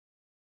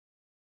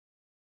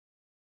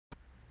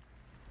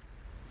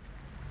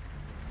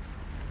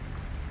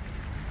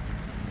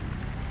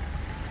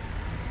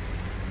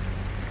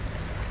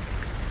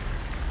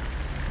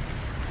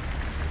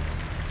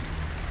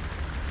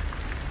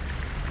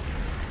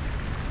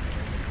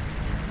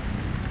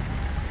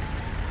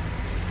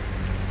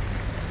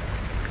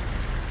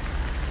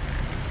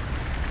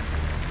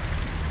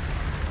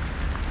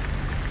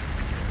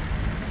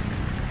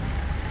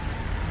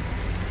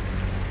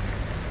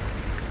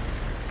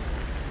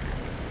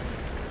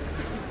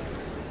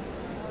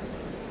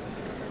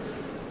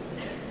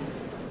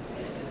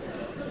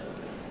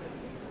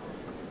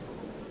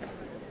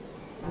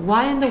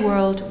why in the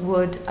world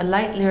would a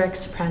light lyric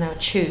soprano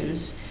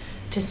choose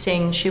to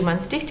sing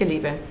Schumann's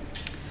Dichterliebe?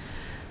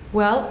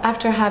 Well,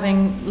 after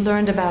having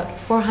learned about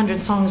 400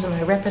 songs in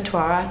my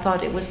repertoire, I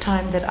thought it was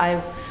time that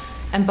I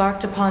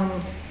embarked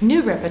upon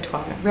new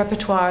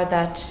repertoire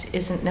that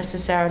isn't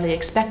necessarily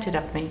expected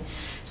of me.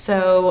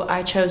 So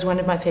I chose one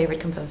of my favorite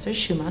composers,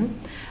 Schumann,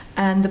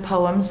 and the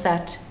poems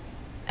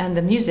and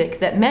the music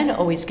that men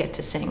always get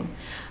to sing.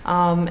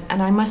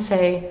 And I must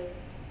say,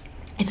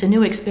 it's a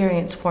new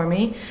experience for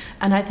me,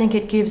 and I think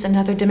it gives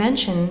another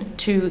dimension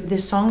to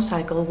this song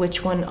cycle,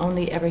 which one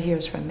only ever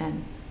hears from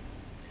men.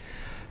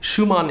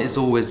 Schumann is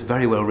always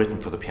very well written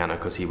for the piano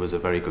because he was a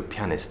very good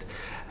pianist.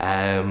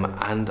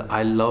 And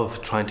I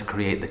love trying to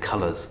create the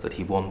colours that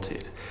he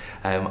wanted.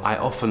 I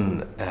often,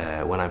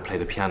 when I play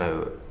the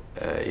piano,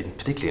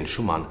 particularly in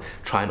Schumann,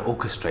 try and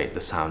orchestrate the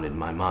sound in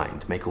my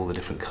mind, make all the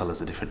different colours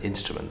of different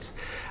instruments.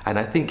 And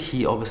I think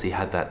he obviously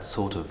had that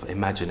sort of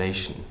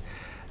imagination.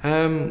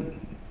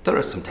 There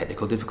are some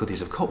technical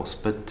difficulties, of course,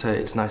 but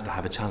it's nice to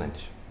have a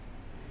challenge.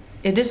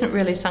 It isn't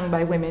really sung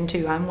by women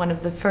too. I'm one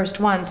of the first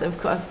ones. Of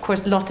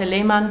course, Lotte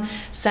Lehmann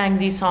sang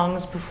these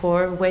songs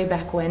before, way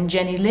back when.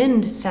 Jenny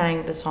Lind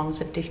sang the songs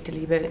of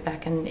Dichterliebe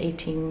back in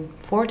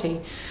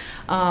 1840,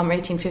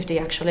 1850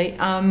 actually.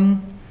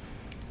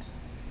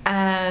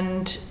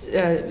 And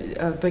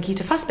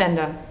Brigitte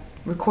Fassbender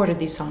recorded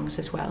these songs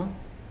as well.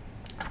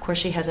 Of course,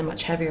 she has a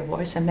much heavier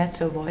voice, a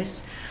mezzo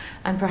voice,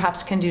 and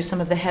perhaps can do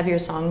some of the heavier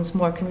songs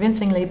more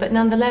convincingly. But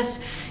nonetheless,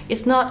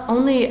 it's not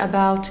only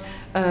about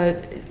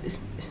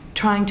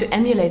trying to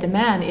emulate a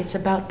man, it's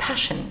about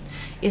passion.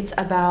 It's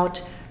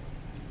about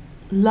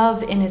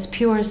love in its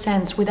pure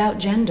sense without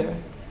gender.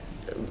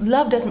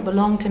 Love doesn't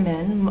belong to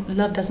men,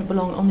 love doesn't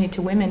belong only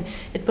to women,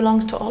 it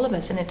belongs to all of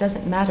us, and it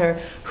doesn't matter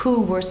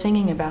who we're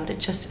singing about,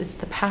 it's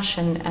the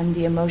passion and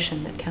the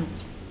emotion that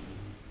counts.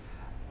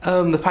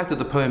 The fact that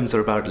the poems are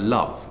about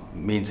love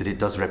means that it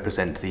does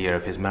represent the year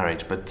of his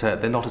marriage, but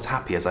they're not as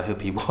happy as I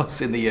hope he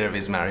was in the year of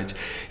his marriage.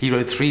 He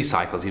wrote 3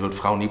 cycles. He wrote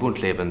Frau Nie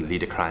bunt leben,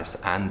 Liederkreis,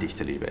 and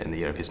Dichterliebe in the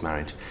year of his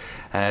marriage.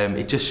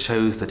 It just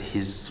shows that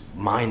his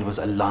mind was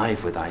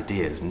alive with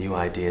ideas,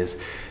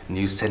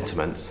 new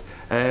sentiments.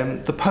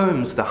 The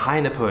poems, the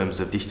Heine poems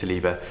of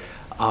Dichterliebe,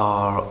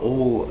 are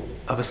all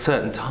of a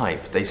certain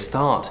type. They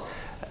start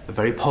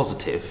very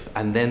positive,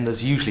 and then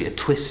there's usually a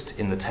twist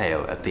in the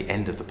tale at the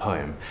end of the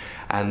poem.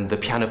 And the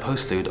piano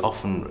postlude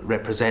often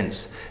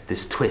represents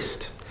this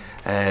twist.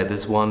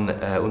 There's one,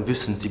 Und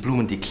wüssten die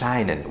Blumen die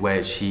Kleinen,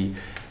 where she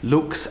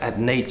looks at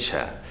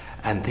nature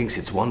and thinks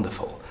it's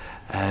wonderful.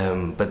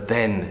 But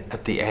then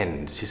at the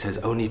end, she says,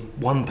 only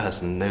one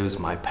person knows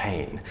my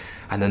pain.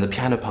 And then the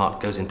piano part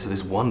goes into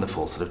this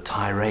wonderful sort of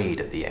tirade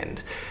at the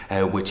end,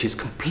 which is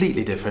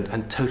completely different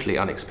and totally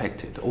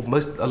unexpected.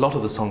 A lot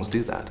of the songs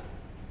do that.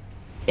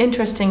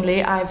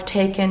 Interestingly, I've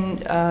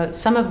taken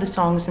some of the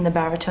songs in the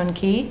baritone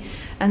key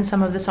and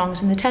some of the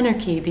songs in the tenor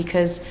key,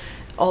 because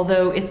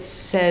although it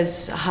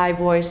says high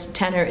voice,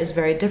 tenor is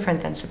very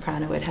different than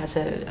soprano. It has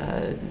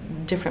a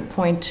different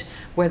point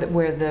where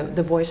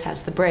the voice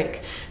has the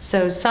break.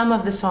 So some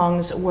of the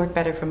songs work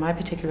better for my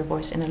particular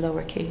voice in a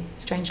lower key,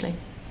 strangely.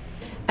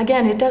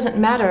 Again, it doesn't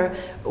matter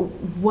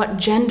what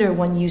gender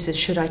one uses.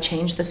 Should I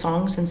change the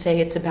songs and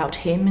say it's about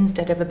him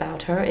instead of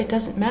about her? It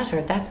doesn't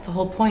matter. That's the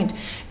whole point,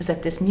 is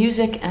that this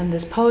music and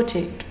this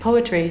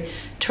poetry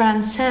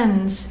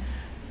transcends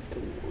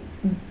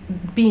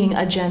being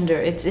a gender.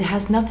 It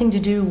has nothing to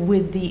do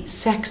with the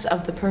sex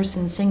of the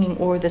person singing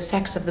or the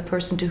sex of the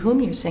person to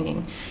whom you're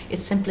singing.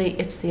 It's simply,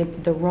 it's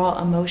the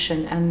raw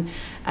emotion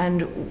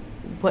and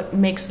what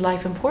makes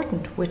life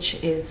important,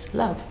 which is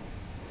love.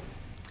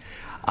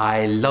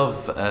 I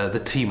love the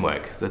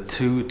teamwork, the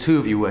two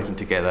of you working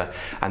together,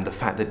 and the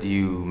fact that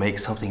you make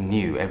something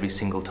new every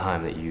single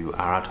time that you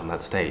are out on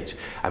that stage.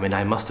 I mean,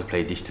 I must have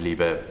played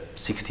Dichterliebe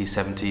 60,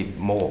 70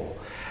 more,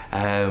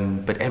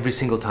 but every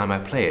single time I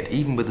play it,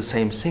 even with the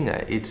same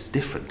singer, it's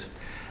different.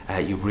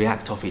 You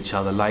react off each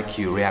other like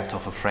you react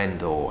off a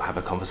friend or have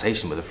a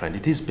conversation with a friend.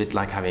 It is a bit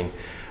like having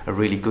a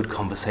really good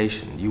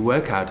conversation. You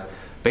work out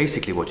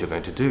basically what you're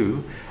going to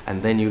do,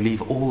 and then you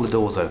leave all the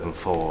doors open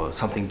for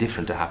something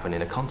different to happen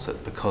in a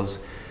concert, because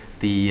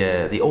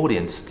the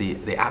audience,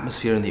 the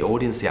atmosphere in the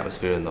audience, the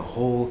atmosphere in the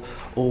hall,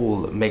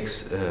 all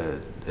makes a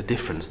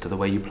difference to the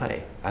way you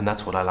play. And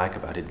that's what I like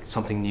about it. It's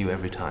something new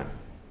every time.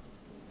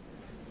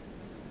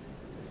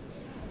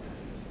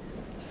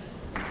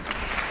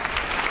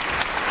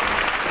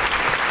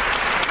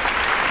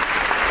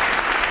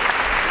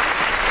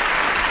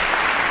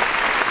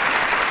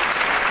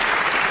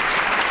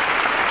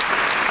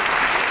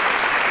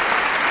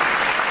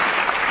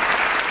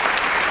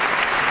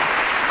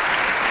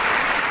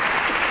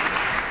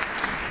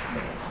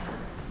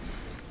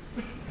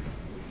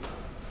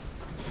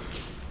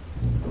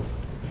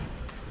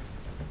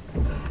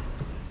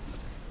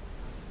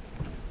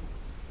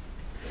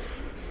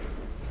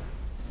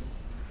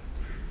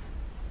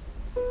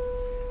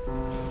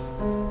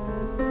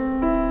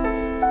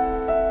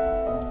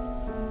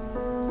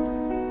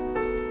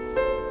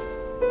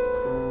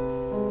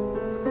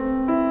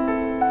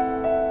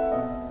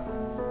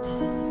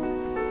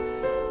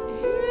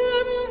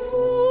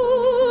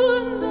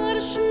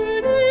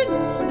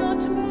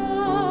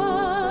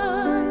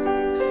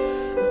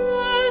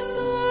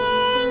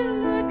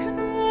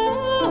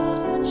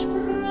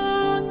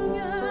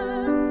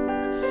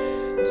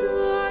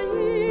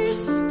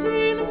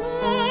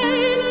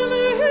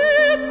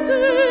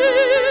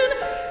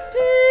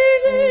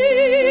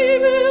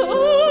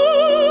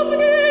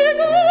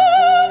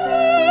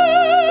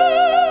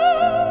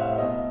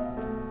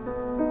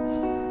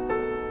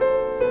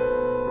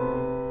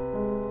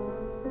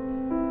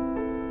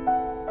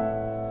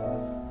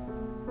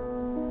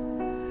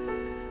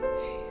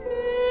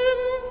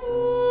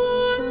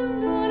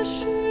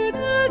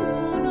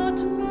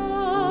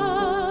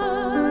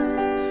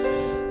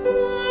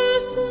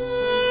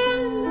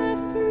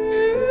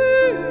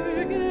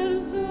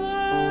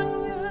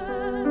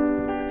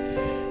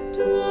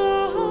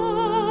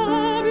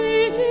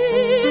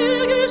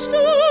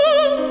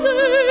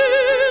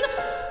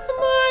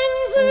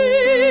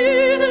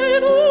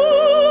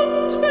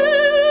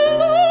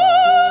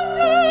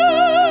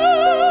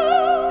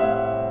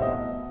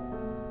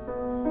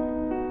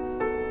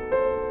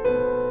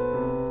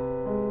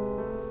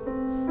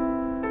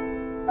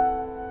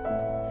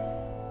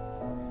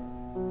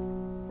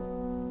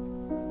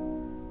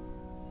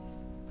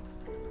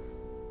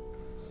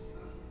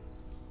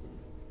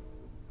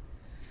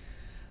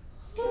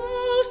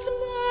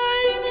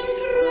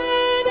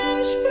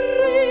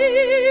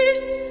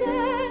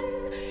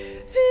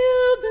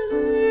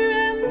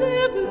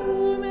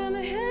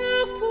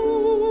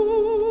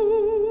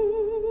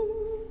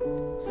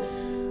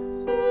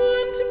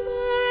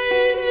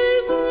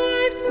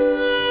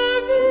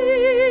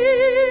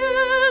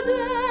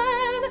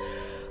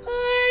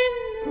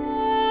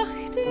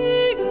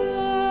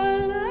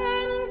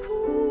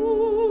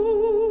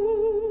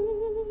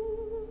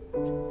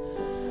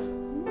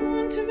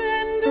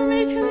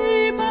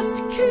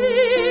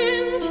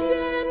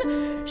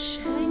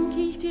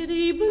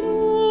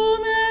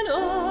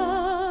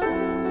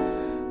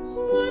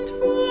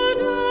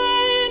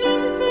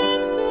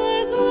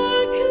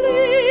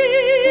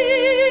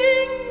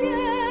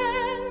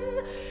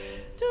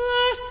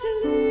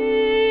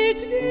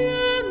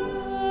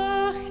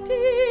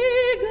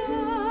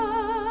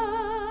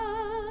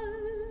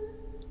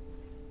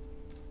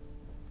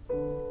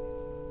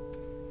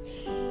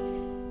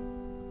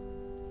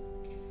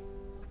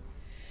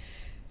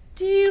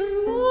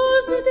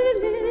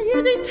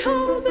 die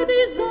Taube,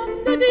 die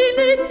Sonne, die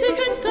liebt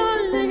dich einst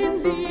alle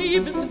in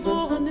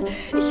Liebeswonne.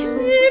 Ich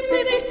lieb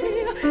sie nicht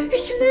mehr,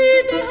 ich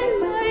liebe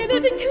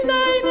alleine, die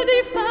Kleine,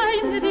 die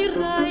Feine, die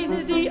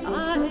Reine, die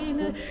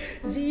eine.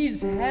 Sie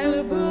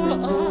selber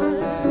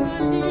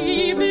aller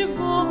Liebe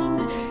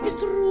wonne,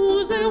 ist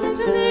Rose und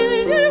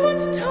Lilie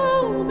und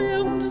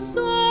Taube und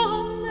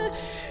Sonne.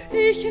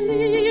 Ich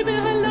liebe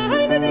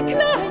alleine, die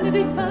Kleine,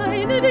 die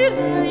Feine, die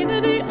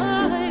Reine, die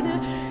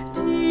eine,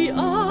 die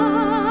eine.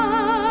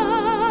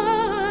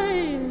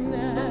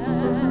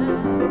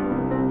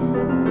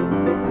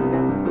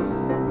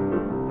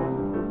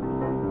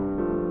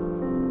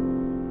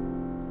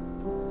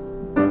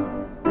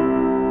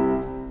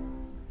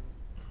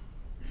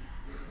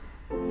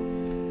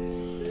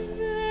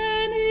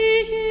 Wenn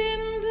ich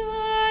in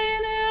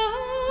deine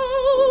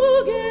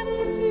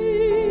Augen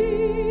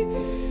sieh,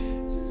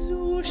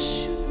 so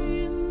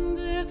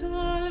schwindet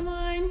all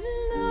mein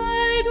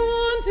Leid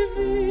und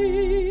Weh.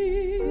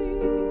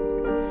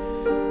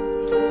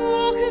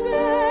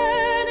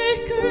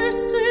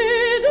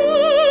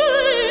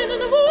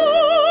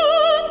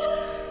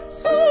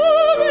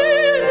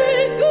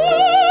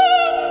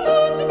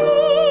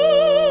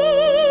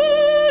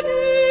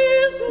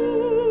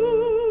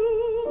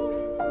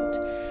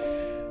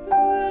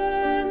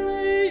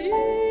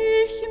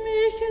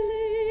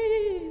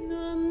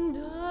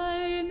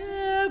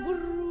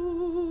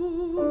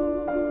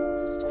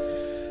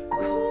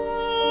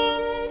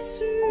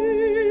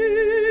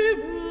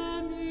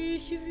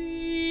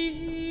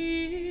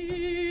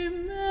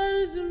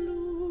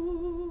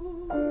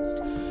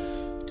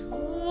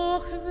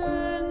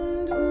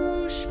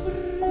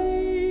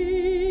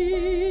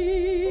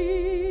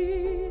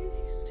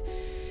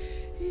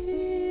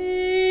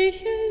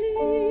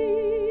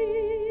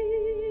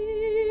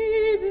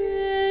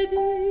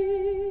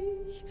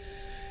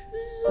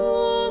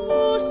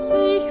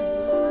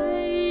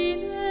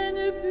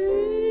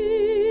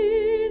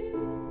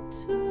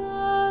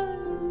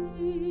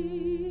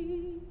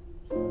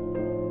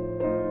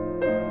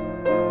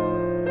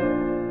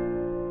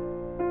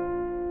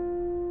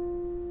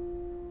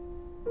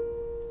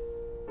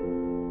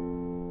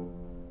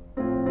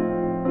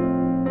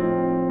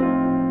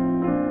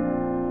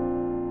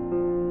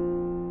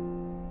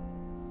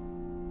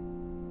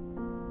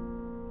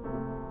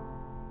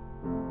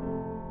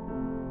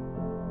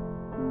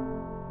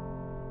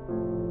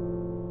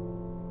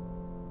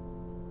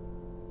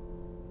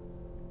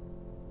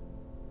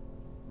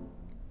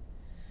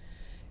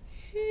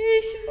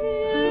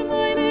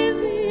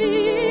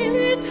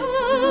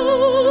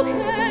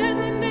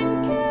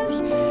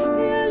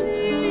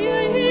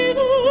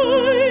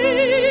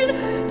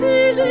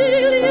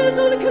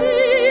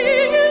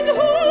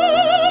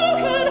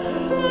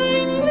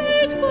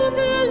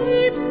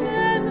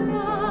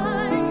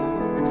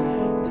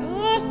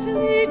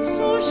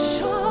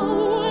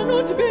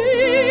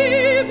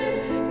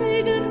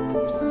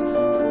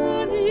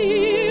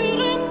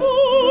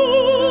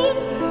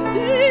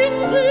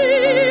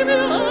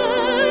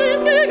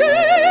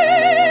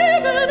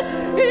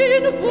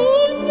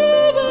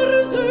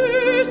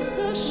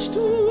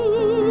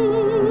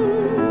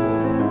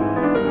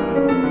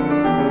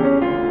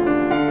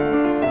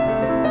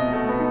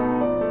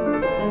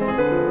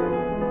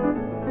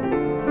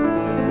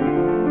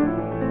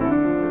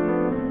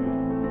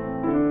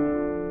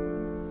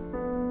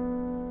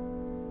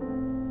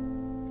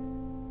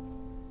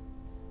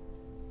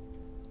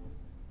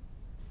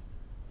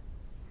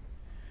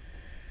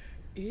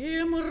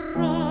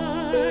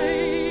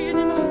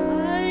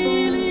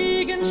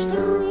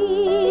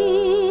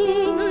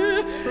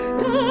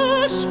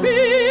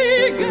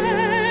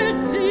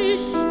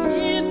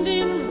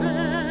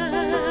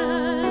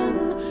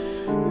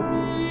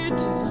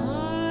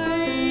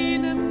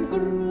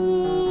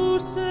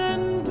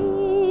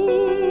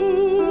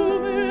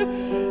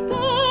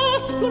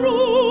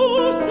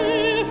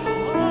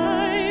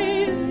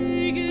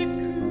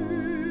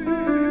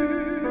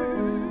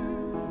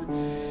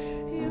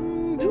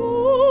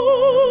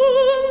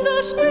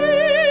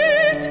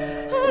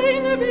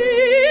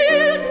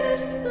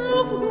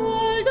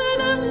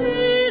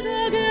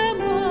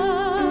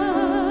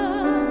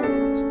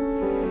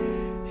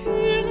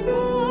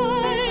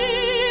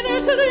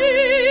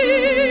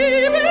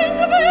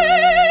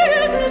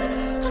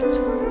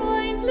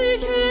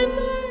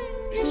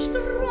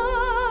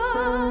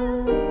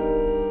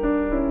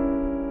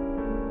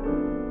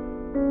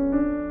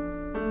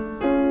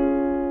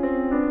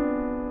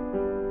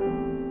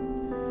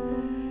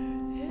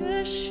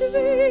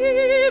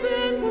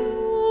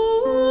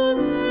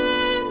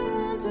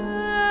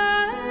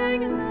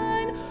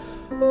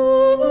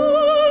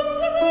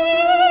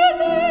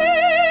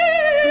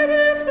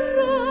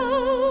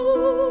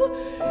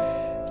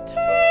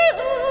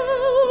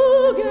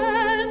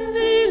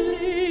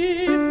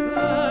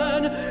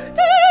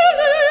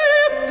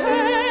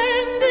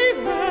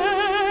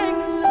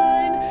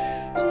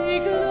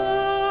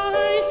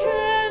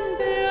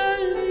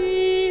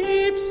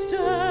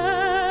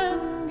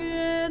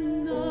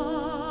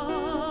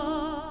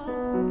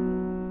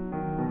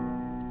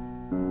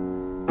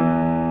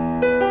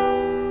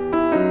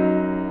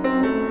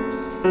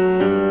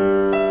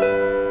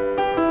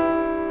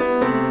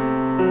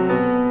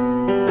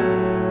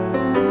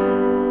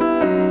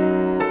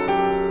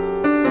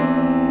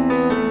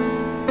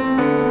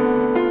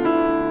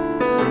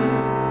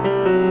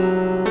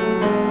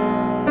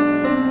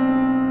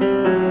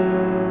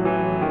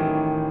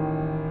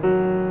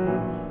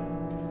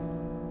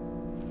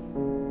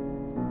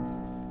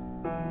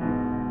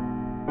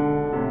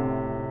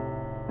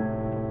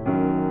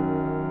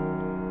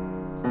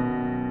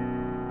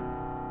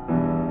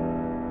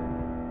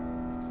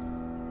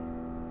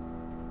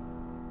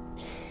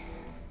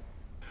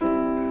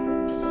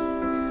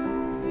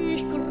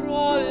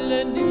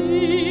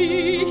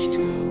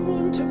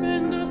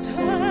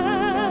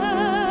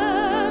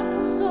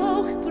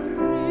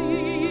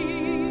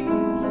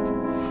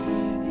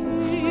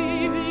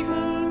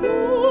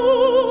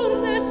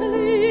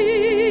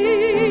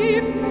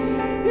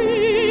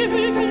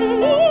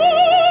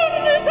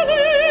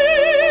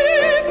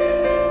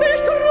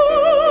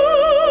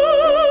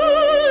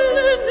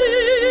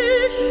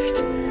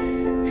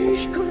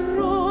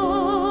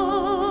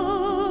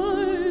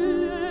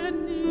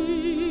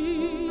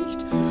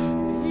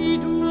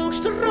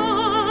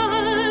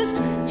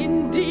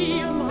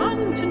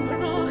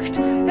 Diamantenpracht,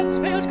 es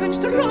fällt kein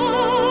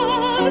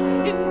Strahl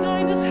in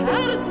deines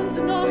Herzens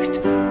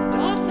Nacht,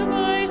 das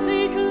weiß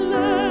ich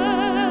längst.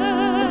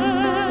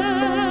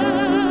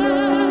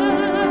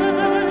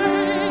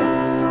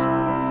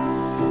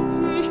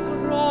 Ich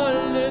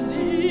grolle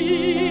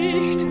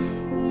nicht,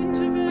 und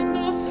wenn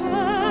das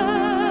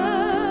Herz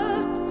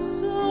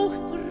auch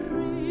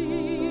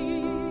bricht,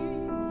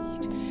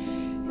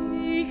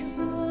 ich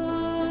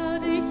sah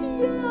dich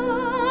ja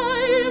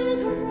im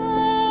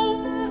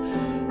Traume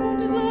und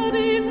sah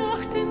die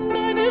Nacht in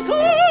deines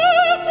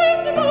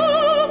Herzens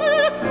Traume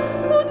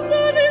und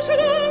sah die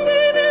Schlange,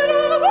 die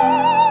am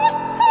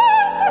Herzen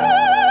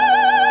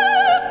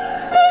frisst.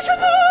 Ich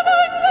sah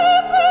mein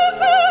Lippen,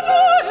 sah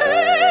du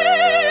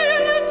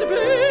elend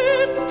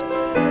bist.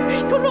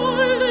 Ich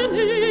grolle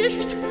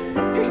nicht,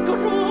 ich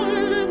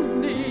grolle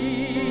nicht.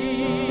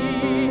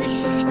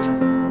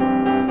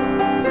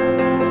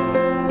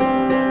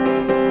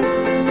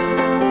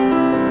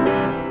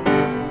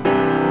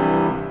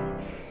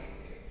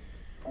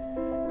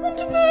 Und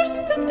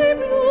wüssten die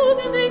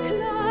Blumen, die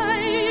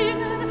kleinen,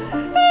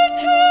 wie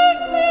tief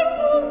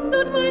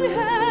verwundert mein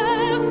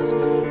Herz,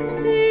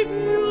 sie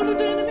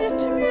würden mit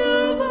mir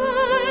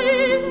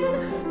weinen,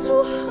 zu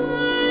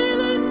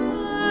heilen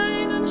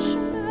meinen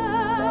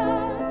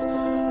Schmerz.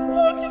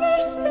 Und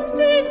wüssten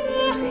die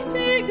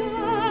Nachtigallen,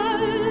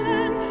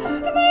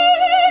 wie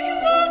ich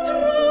so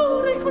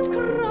traurig und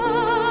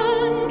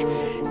krank,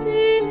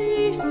 sie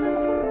ließen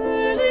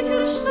fröhlich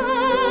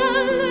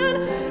erschallen,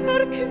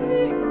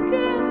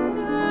 erquickenden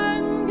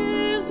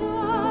Gesang.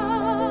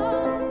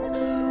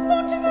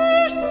 Und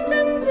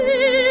wüssten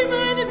sie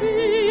mein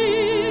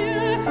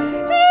Bier,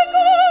 die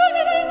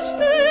goldenen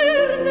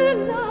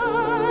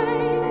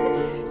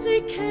Sternelein, sie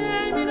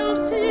kämen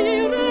aus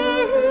ihrer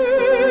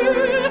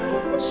Höhe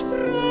und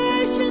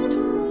sprechen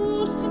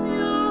Trost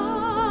mir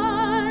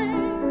ein.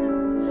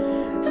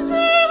 Sie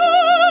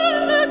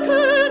alle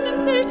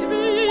können's nicht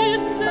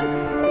wissen,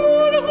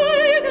 nur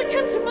eine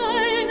kennt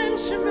meinen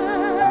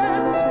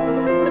Schmerz.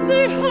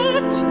 Sie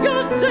hat ja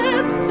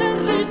selbst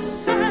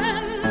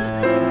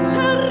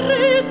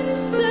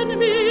zerrissen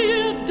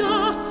mir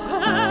das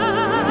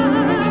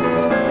Herz.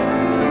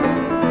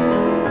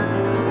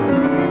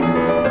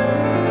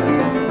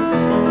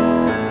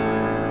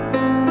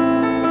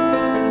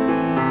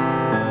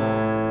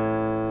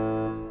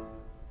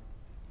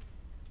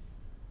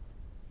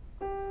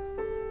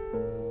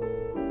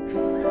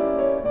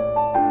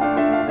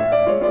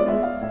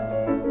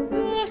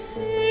 Das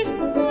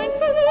ist ein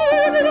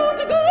Flöten und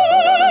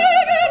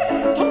Geigen,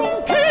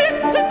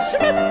 Trompeten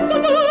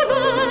schmettern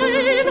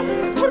rein,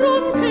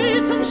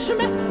 Trompeten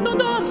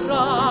schmettern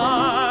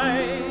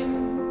rein.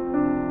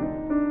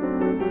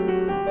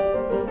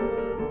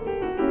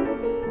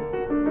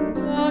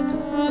 Da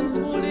tanzt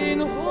wohl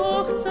in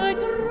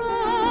Hochzeit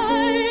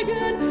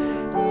Reigen,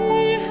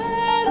 die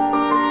Herz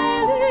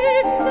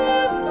allerliebste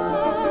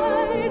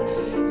mein,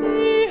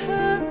 die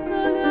Herz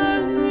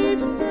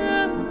allerliebste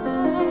mein.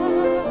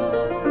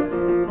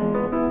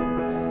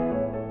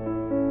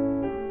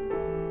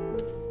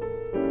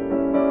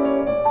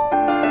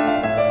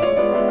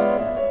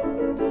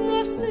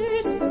 Das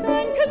ist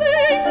ein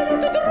Klingen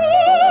und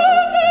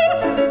Dröhnen,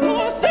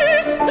 das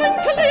ist ein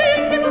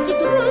Klingen und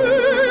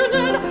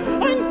Dröhnen,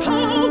 ein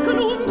Pauken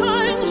und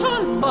ein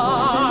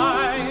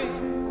Schalmei.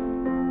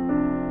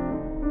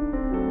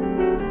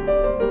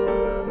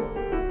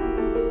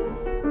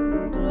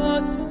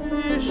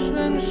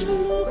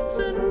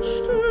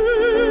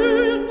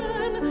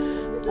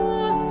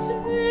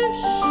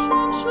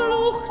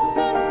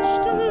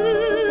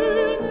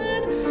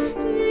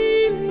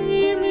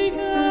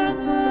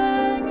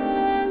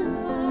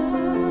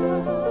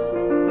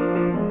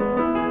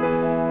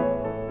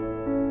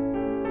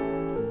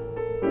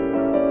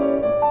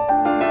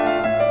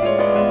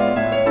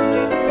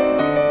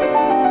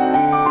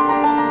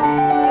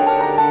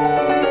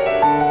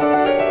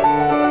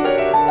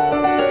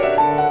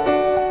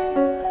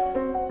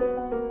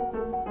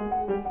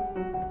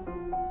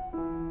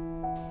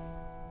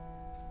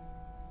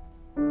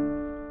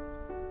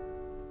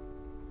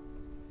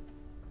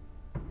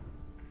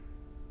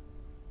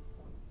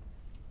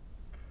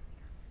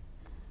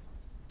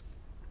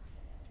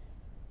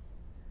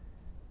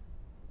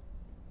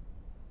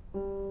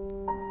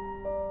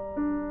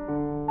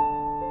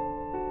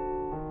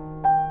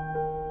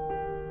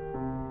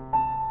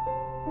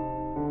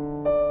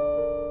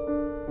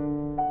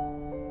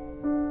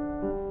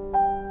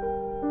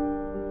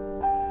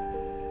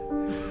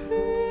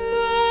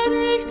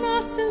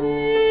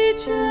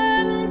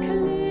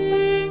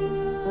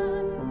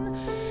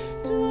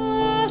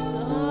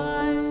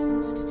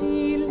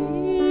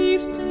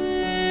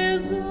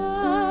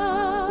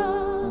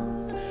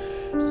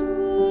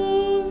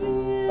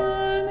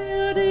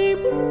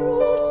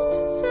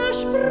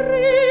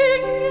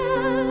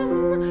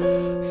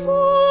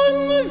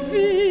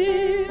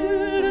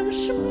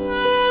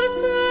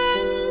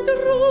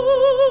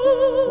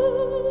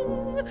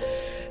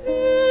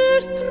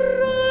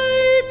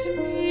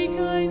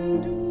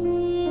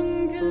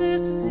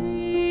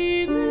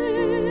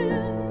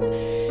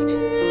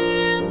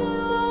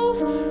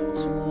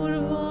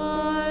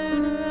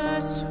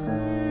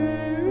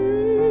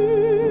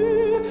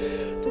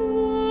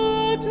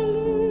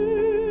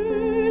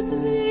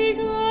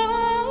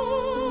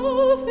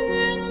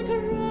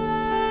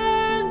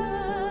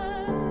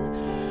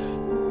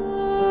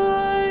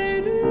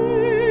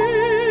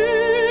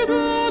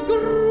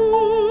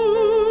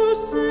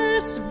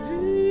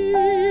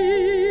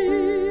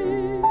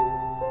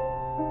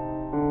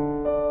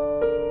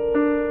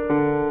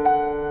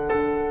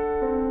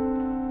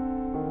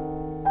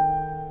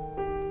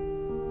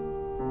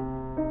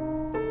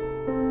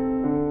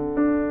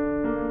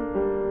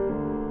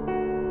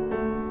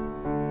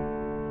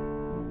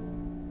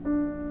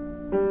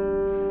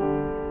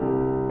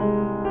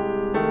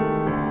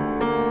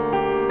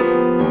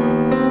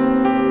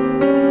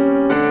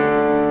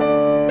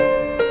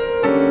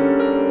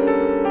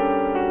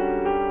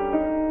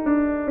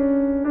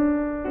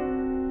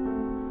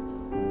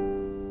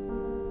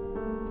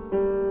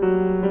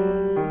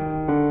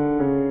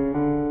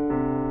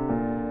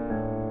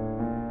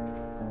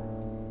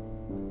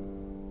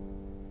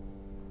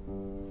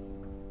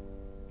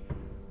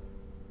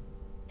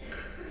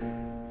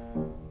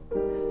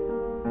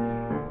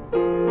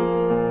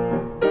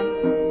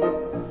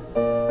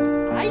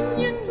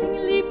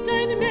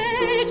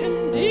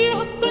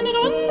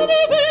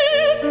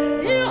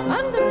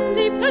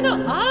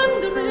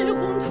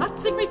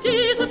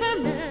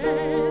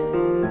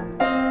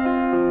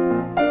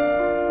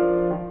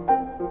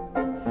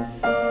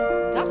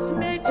 Das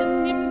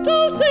Mädchen nimmt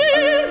aus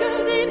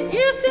Ärger den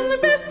ersten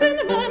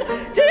besten Mann,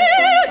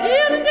 der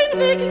ihr den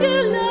Weg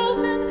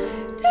gelaufen.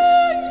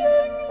 Der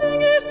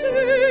Jüngling ist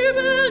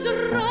übel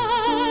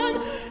dran.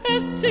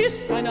 Es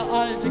ist eine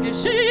alte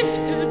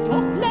Geschichte,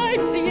 doch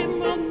bleibt sie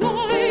immer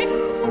neu.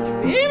 Und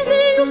wem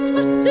sie just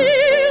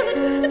passiert,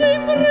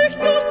 dem bricht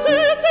das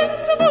Herz in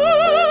zwei.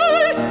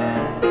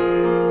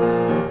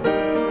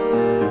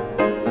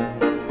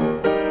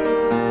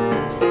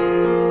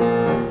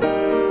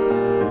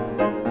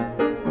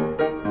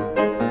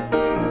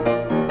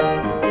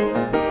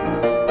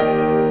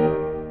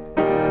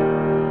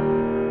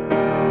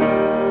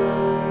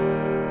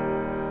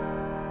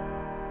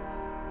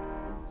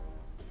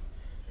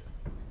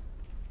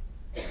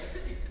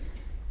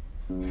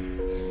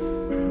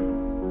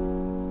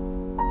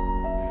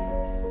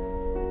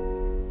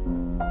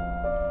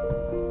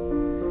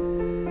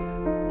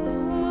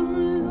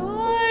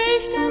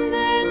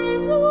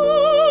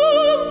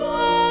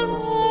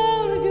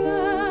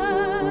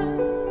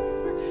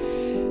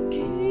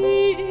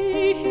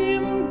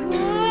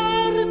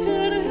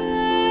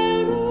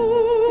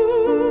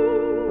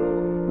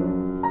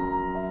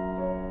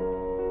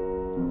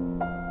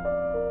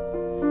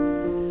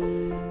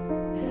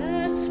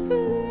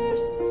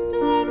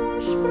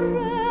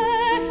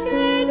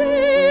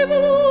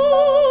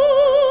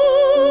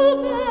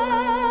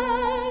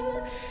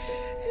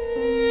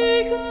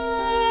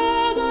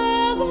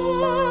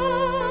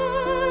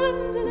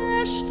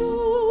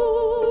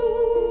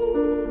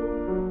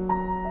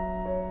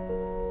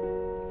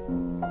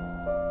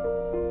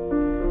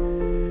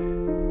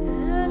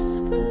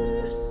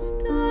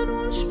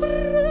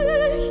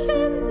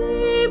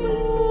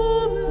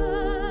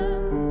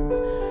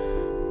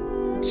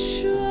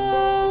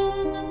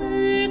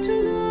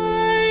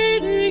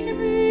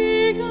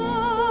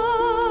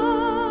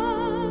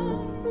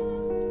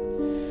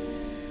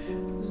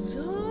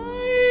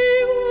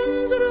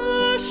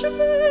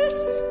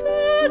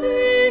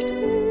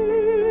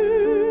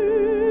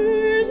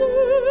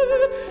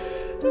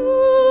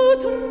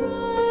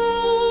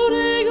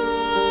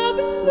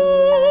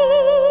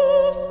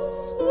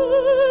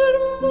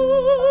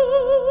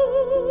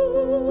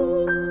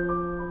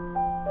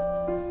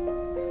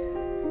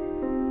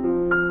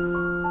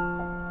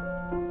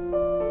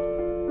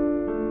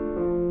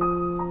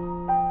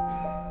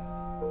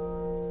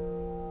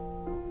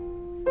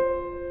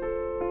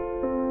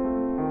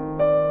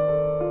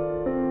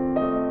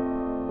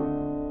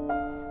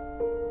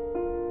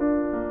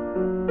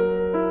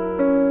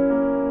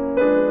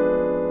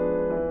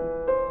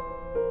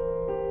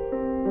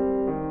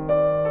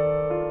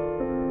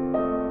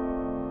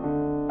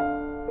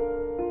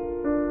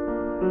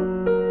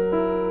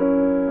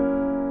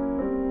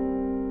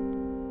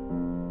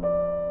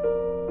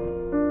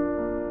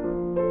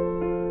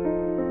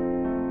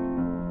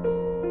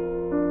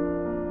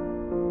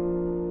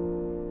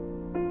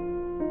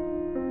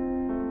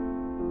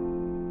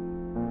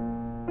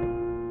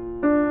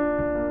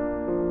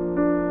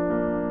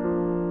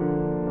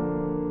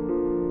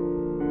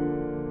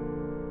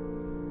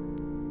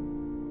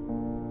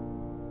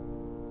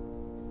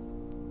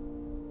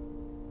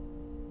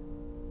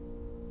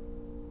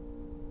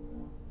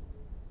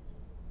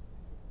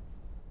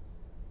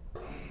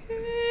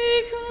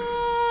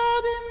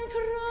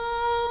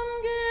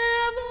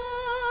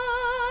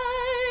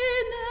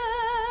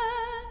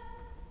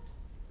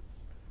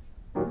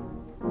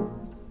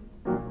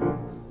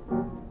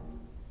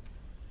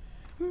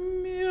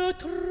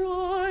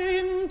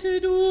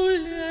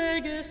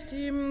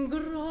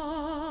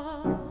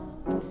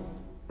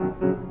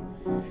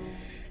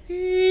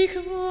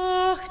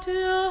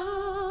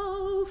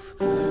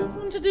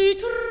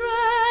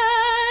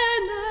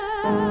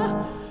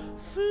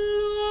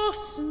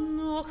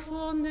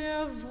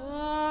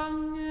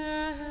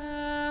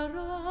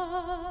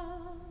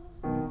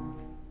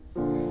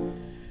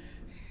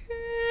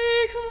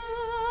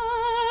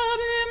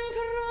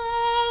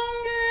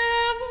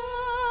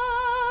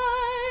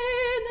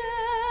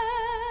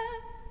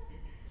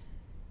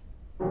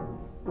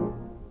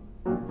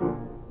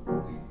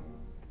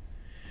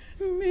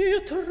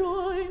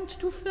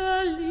 Du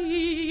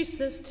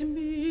verließest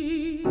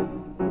mich.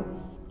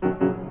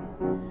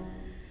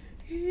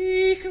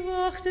 Ich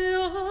wachte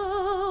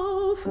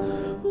auf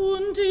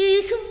und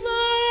ich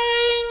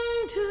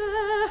weinte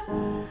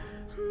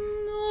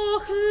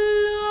noch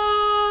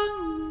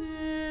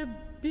lange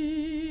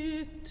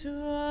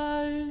bitterlich.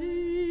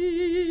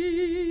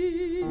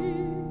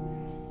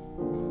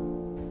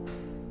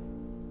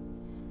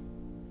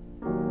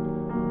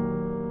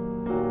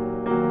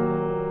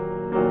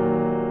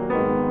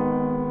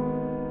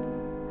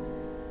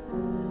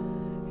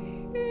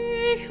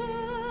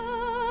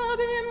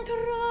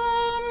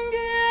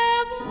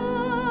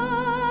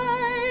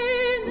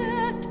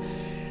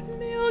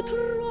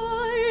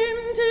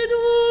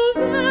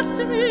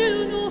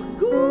 Mir noch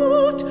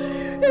gut,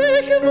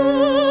 ich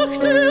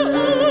wachte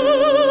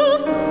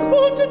auf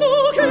und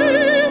noch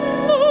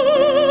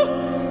immer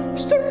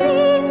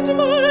strömt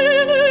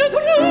meine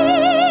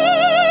Tränenflut.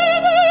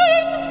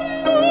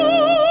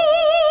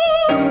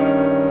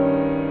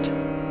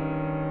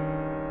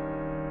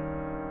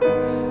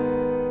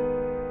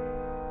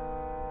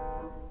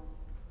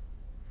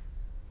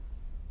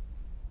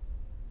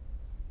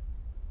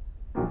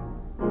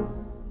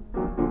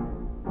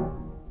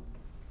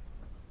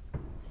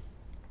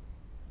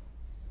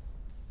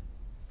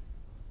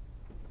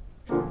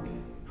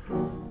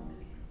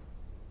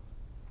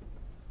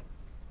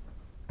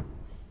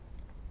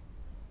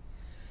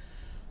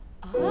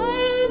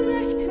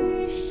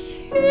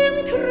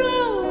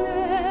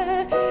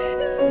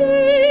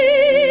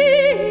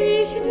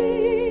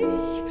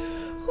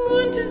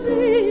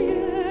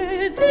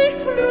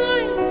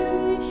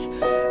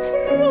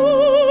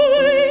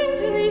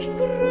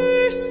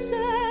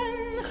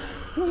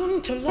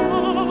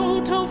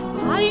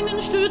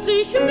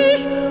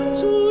 mich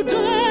zu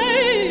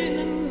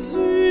deinen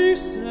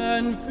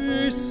süßen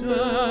Füßen.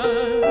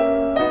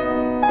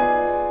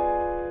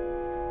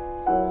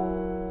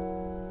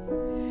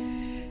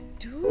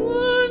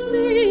 Du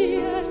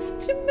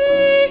siehst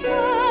mich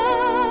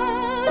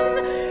an,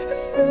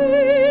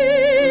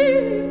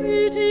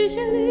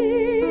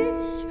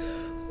 wehmütiglich,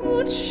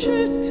 und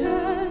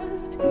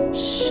schüttelst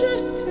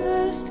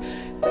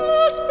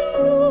das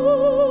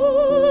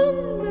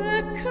blonde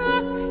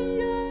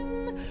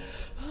Köpfchen.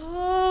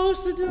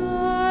 Aus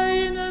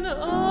deinen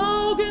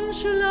Augen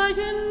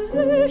schleichen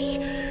sich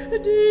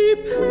die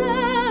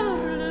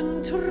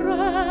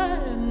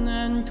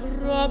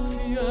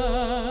Perlentränentröpfchen.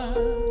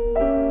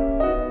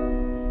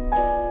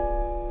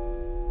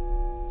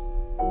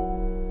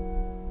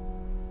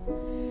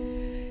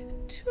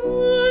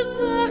 Du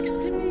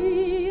sagst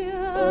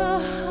mir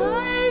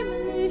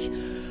heimlich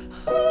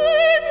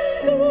ein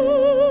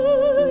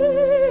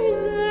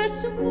leises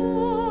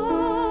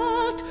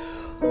Wort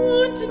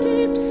und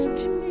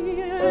gibst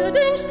mir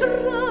den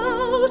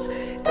Strauß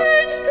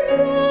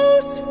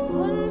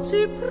von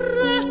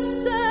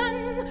Zypressen.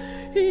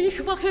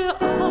 Ich wache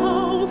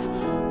auf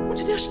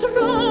und der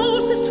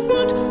Strauß ist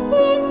fort,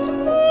 uns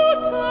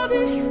Wort hab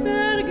ich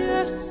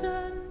vergessen.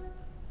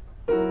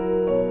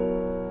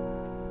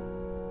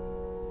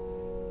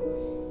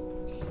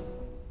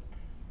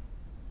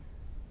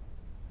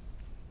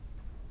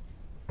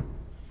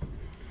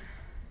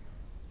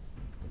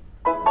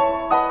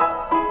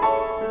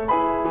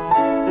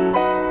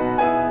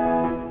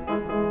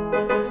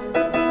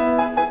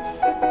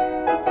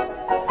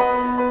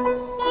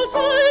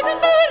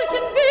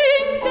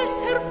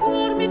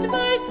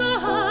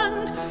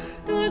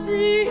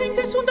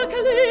 Und da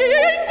klingt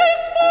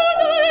es von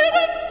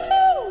einem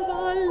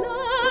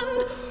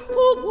Zauberland,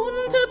 wo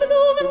bunte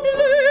Blumen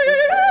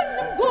blühen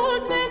im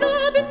goldenen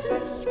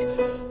Abendlicht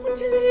und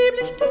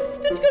lieblich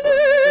duftend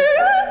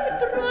glühen mit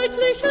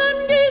bräutlichem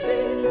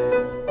Gesicht.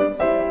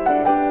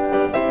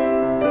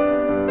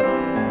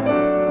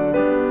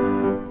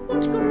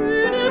 Und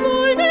grüne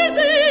Bäume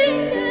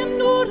singen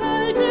nur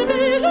alte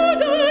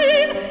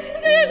Melodien,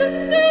 die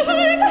Lüfte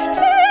heimlich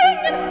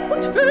klingen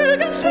und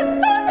Vögel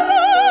schwittern.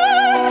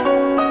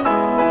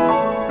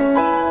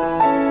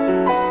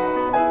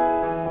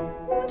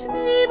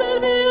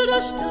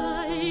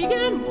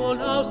 Steigen wohl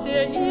aus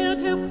der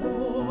Erde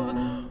hervor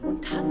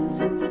und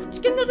tanzen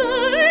luftigen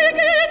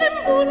Reigen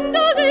im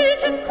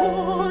wunderlichen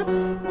Chor.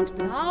 Und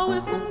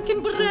blaue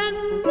Funken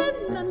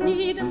brennen an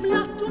jedem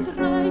Blatt und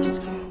Reis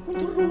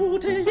und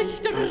rote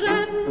Lichter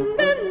rennen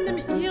im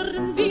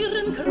ihren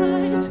wirren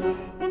Kreis.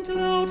 Und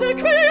laute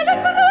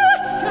Quellen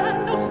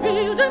brechen aus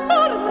wildem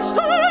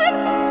Marmorstein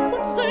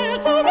und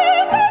seltsam in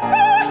den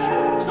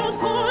Bächen strahlt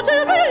vor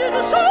der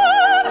wilde Schein.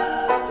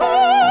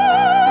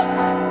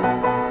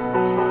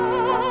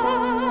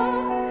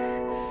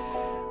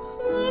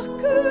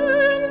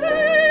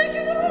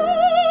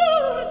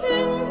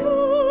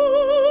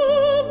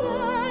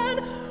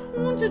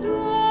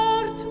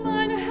 Dort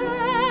mein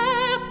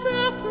Herz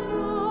erfreuen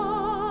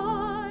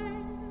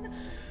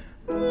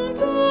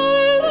und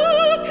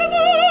alle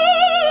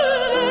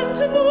Quellen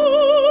entnommen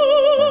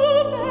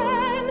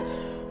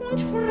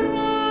und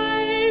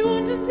frei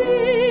und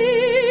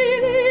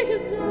selig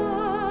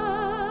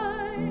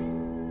sein.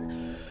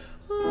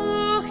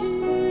 Ach,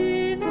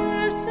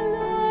 jenes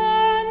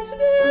Land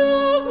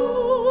der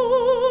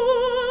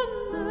Wonne,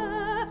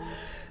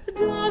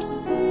 das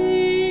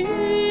sieh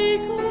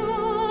ich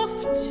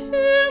oft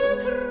im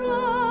Traum,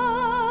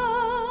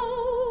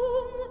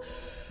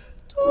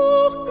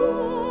 doch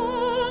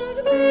kommt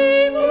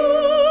die Morgensonne,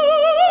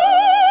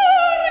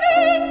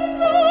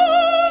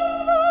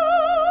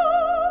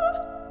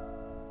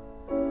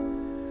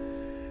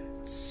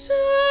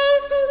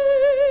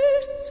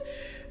 zerfließt's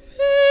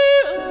wie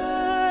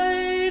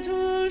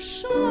eitel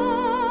Schaum,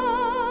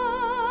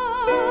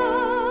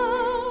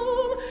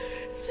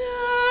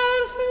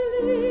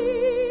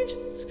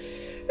 zerfließt's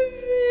wie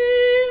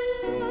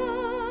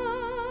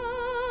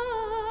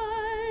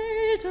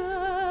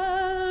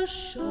eitel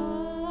Schaum.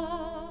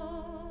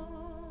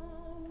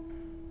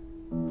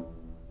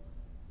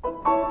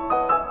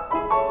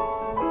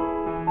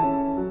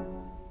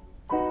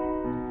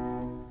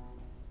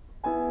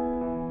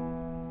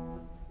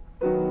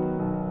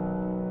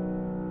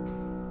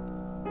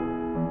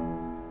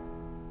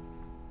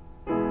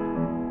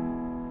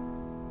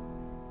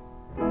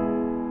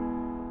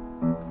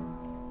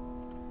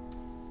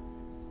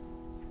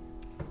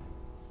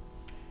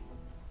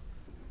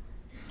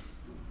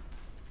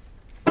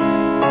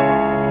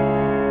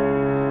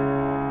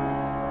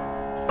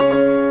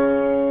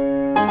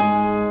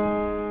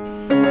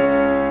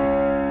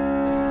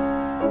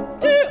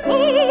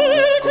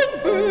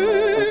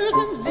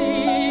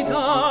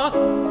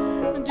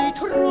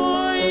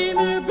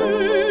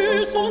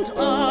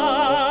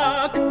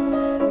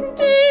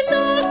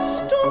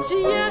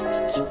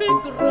 Jetzt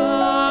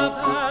begraben.